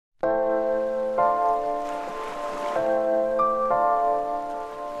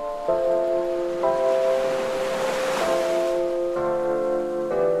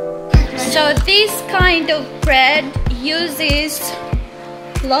So this kind of bread uses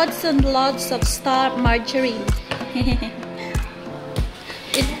lots and lots of star margarine.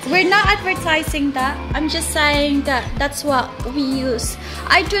 We're not advertising that. I'm just saying that that's what we use.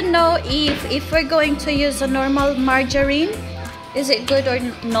 I don't know if we're going to use a normal margarine. Is it good or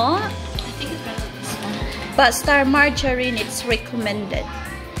not? I think it's better than this one. But star margarine, it's recommended.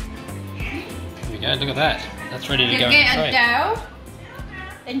 Here we go, look at that. That's ready to go. Get a dough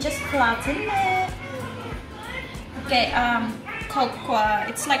and just flatten it. Okay, cocoa.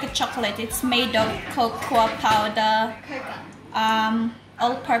 It's like a chocolate. It's made of cocoa powder,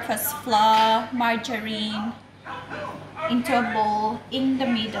 all-purpose flour, margarine into a bowl in the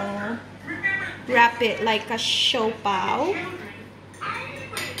middle. Wrap it like a show bao,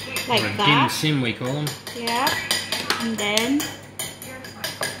 like that. Dim sim we call them. Yeah, and then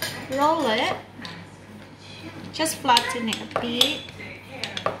roll it. Just flatten it a bit.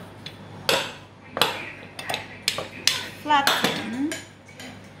 Flatten.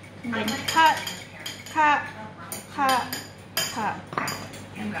 And then cut.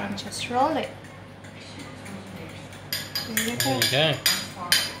 And then just roll it. There you go.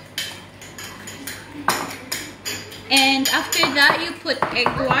 And after that, you put egg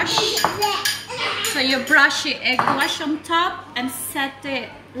wash. So you brush your egg wash on top and set it,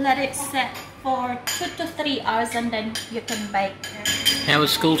 let it set for 2 to 3 hours, and then you can bake. How was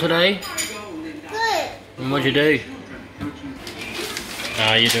school today? Good. And what'd you do?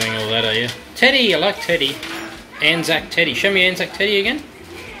 Oh, you're doing all that, are you? Teddy, I like Teddy. Anzac Teddy. Show me Anzac Teddy again.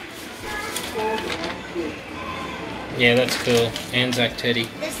 Yeah, that's cool. Anzac Teddy.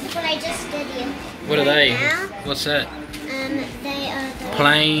 This is what I just did you. What are they? Now, What's that? they are the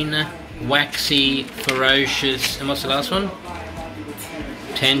Plain, waxy, ferocious, and what's the last one?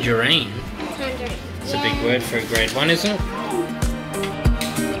 Tangerine. tangerine. It's a big word for a grade 1, isn't it?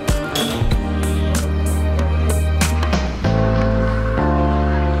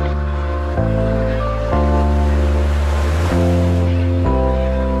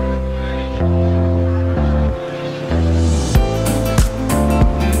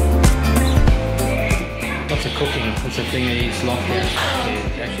 Lots of cooking. That's the thing that eats lockdown.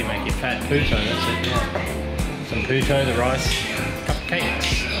 To actually make you fat. Puto, that's it, yeah. Some puto, the rice,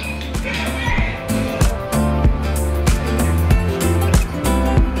 cupcakes.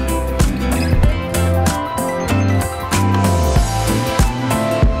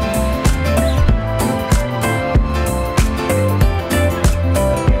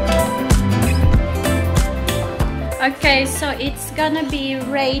 Okay, so it's gonna be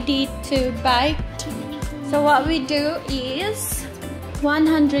ready to bake. So what we do is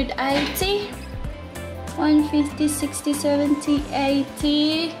 180, 150, 60, 70,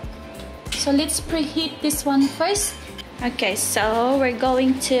 80. So let's preheat this one first. Okay, so we're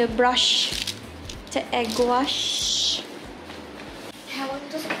going to brush the egg wash. How long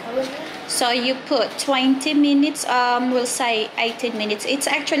does it go in there? So you put 20 minutes, we'll say 18 minutes. It's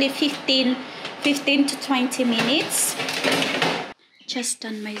actually 15 to 20 minutes. Just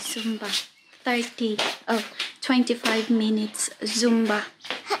done my Zumba. 25 minutes Zumba.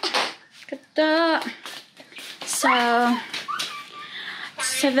 Look at that. So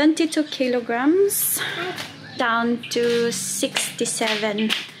 72 kilograms down to 67.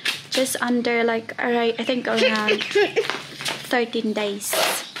 Just under, like, I think around 13 days.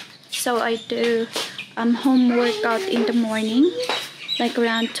 So I do home workout in the morning, like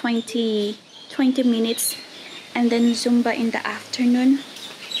around 20 minutes, and then Zumba in the afternoon,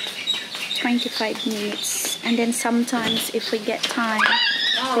 25 minutes, and then sometimes if we get time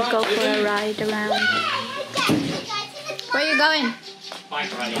we go for a ride around. Where are you going?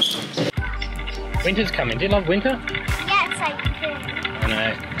 Bike riding. Winter's coming. Do you love winter? Yeah, it's like I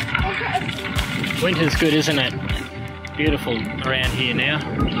know. Winter's good, isn't it? Beautiful around here now.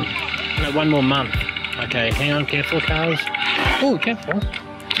 No, one more month. Okay, hang on, careful cars. Oh, careful.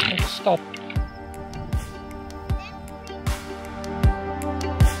 Stop.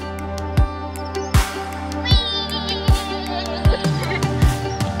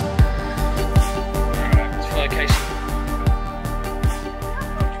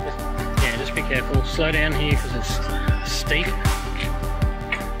 Careful, slow down here because it's steep. You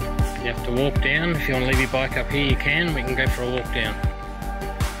have to walk down. If you want to leave your bike up here, you can. We can go for a walk down.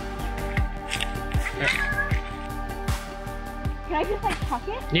 Can I just like tuck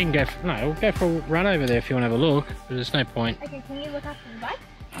it? You can go. We'll go for a run over there if you want to have a look. But there's no point. Okay, can you look after the bike?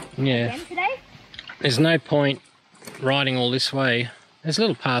 Yeah. Again today? There's no point riding all this way. There's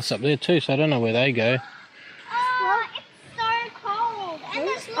little paths up there too, so I don't know where they go. It's so cold. And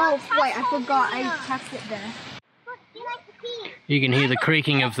there's no wait, I forgot. I tucked it there. Look, you like the pee. You can hear the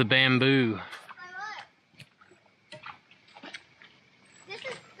creaking of the bamboo. This is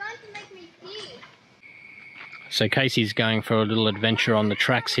going to make me pee. So Casey's going for a little adventure on the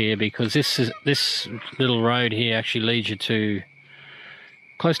tracks here because this little road here actually leads you to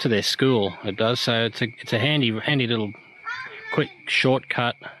close to their school. It does, so it's a handy little quick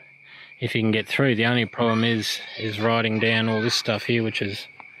shortcut if you can get through. The only problem is riding down all this stuff here, which is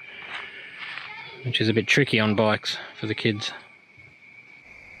a bit tricky on bikes for the kids.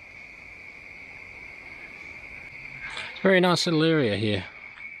 It's a very nice little area here.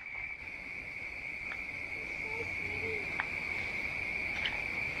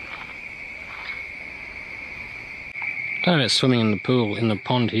 I don't know about swimming in the pool, in the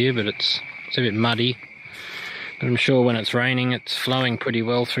pond here, but it's a bit muddy. But I'm sure when it's raining, it's flowing pretty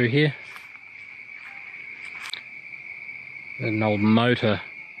well through here. There's an old motor.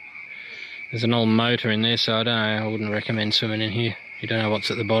 There's an old motor in there, so I don't know, I wouldn't recommend swimming in here. You don't know what's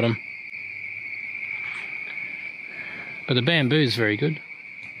at the bottom. But the bamboo is very good.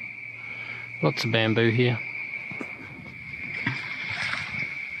 Lots of bamboo here.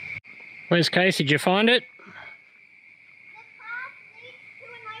 Where's Casey? Did you find it?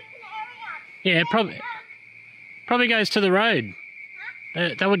 Yeah, probably goes to the road.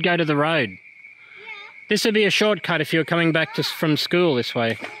 That would go to the road. This would be a shortcut if you were coming back from school this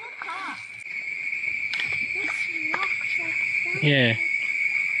way. Yeah.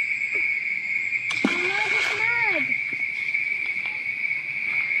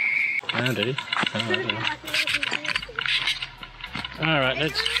 Oh, did he? Alright,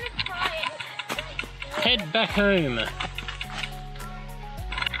 let's head back home.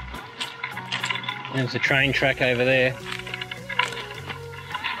 There's the train track over there.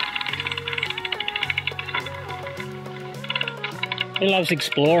 He loves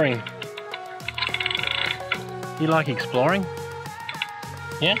exploring. You like exploring?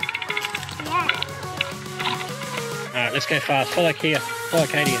 Yeah? Yeah. Alright, let's go fast. Follow Katie.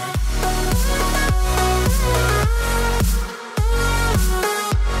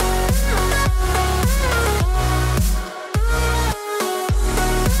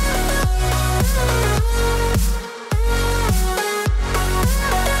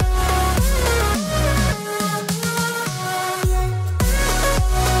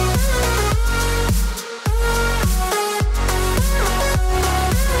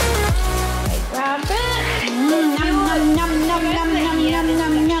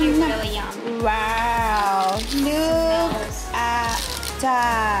 Wow, look at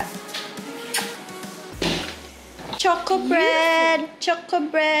that. Choco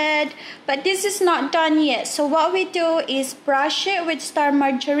bread. But this is not done yet. So what we do is brush it with star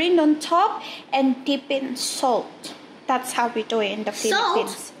margarine on top and dip in salt. That's how we do it in the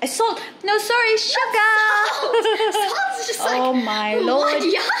Philippines. Salt? No, sorry, sugar. Salt's just like, oh my lord. what?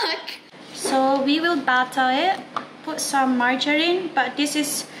 Yuck. So we will batter it, put some margarine, but this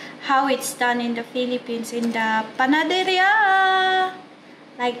is how it's done in the Philippines, in the panaderia,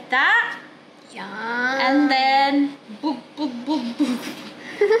 like that. Yeah. And then boop boop boop boop.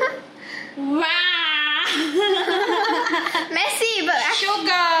 Wow. Messy, but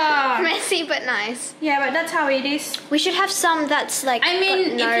Sugar. messy, but nice. Yeah, but that's how it is. We should have some that's like. I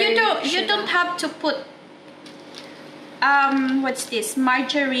mean, got if no you don't have to put what's this,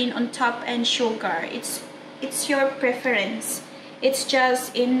 margarine on top and sugar. It's your preference. It's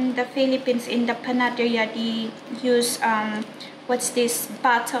just in the Philippines, in the panaderia, they use what's this,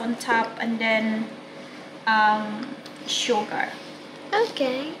 butter on top and then sugar.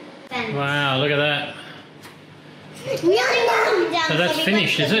 Okay. Wow, look at that. We only walked down. So that's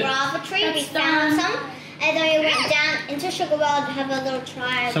finished, is it? Guava tree. We found some, and then we went down into Sugar World to have a little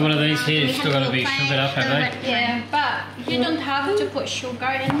try. Some of these here still got to be sugared up, have they? Yeah, but you don't have to put sugar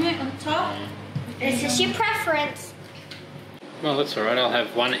in it on top. This is your preference. Well, that's alright. I'll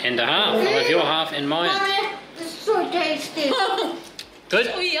have 1 and a half. I'll have your half and mine. It's so tasty.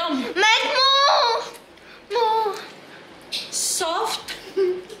 Good? Oh, yum. Make more. More. Soft.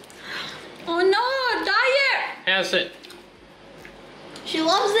 Oh no, diet. How's it? She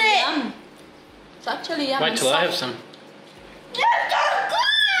loves it. Yum. It's actually yum. Wait till I have some. It's so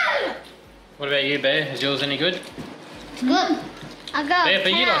good. What about you, Bear? Is yours any good? It's good. I'll go. Bear,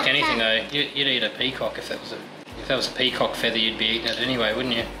 but you like anything though. You'd eat a peacock if that was a peacock feather. You'd be eating it anyway,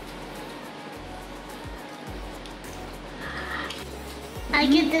 wouldn't you? I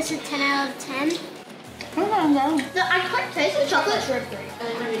give this a 10 out of 10. Oh no. I can't taste the chocolate. I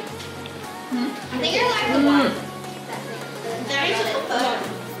think I like the one. There is a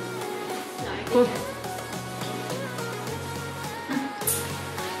Good.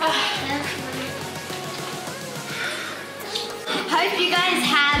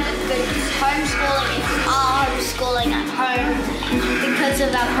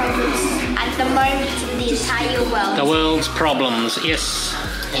 most of our problems at the moment in the entire world. The world's problems, yes.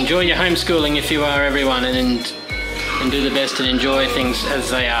 Enjoy your homeschooling if you are, everyone, and do the best and enjoy things as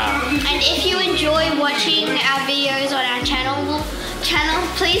they are. And if you enjoy watching our videos on our channel,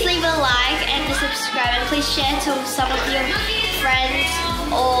 please leave a like and subscribe, and please share to some of your friends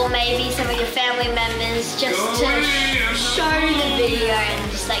or maybe some of your family members, just to show the video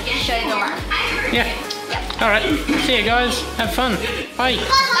and just like show the love. Yeah. Alright, see you guys. Have fun. Bye.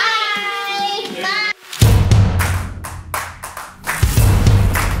 Bye.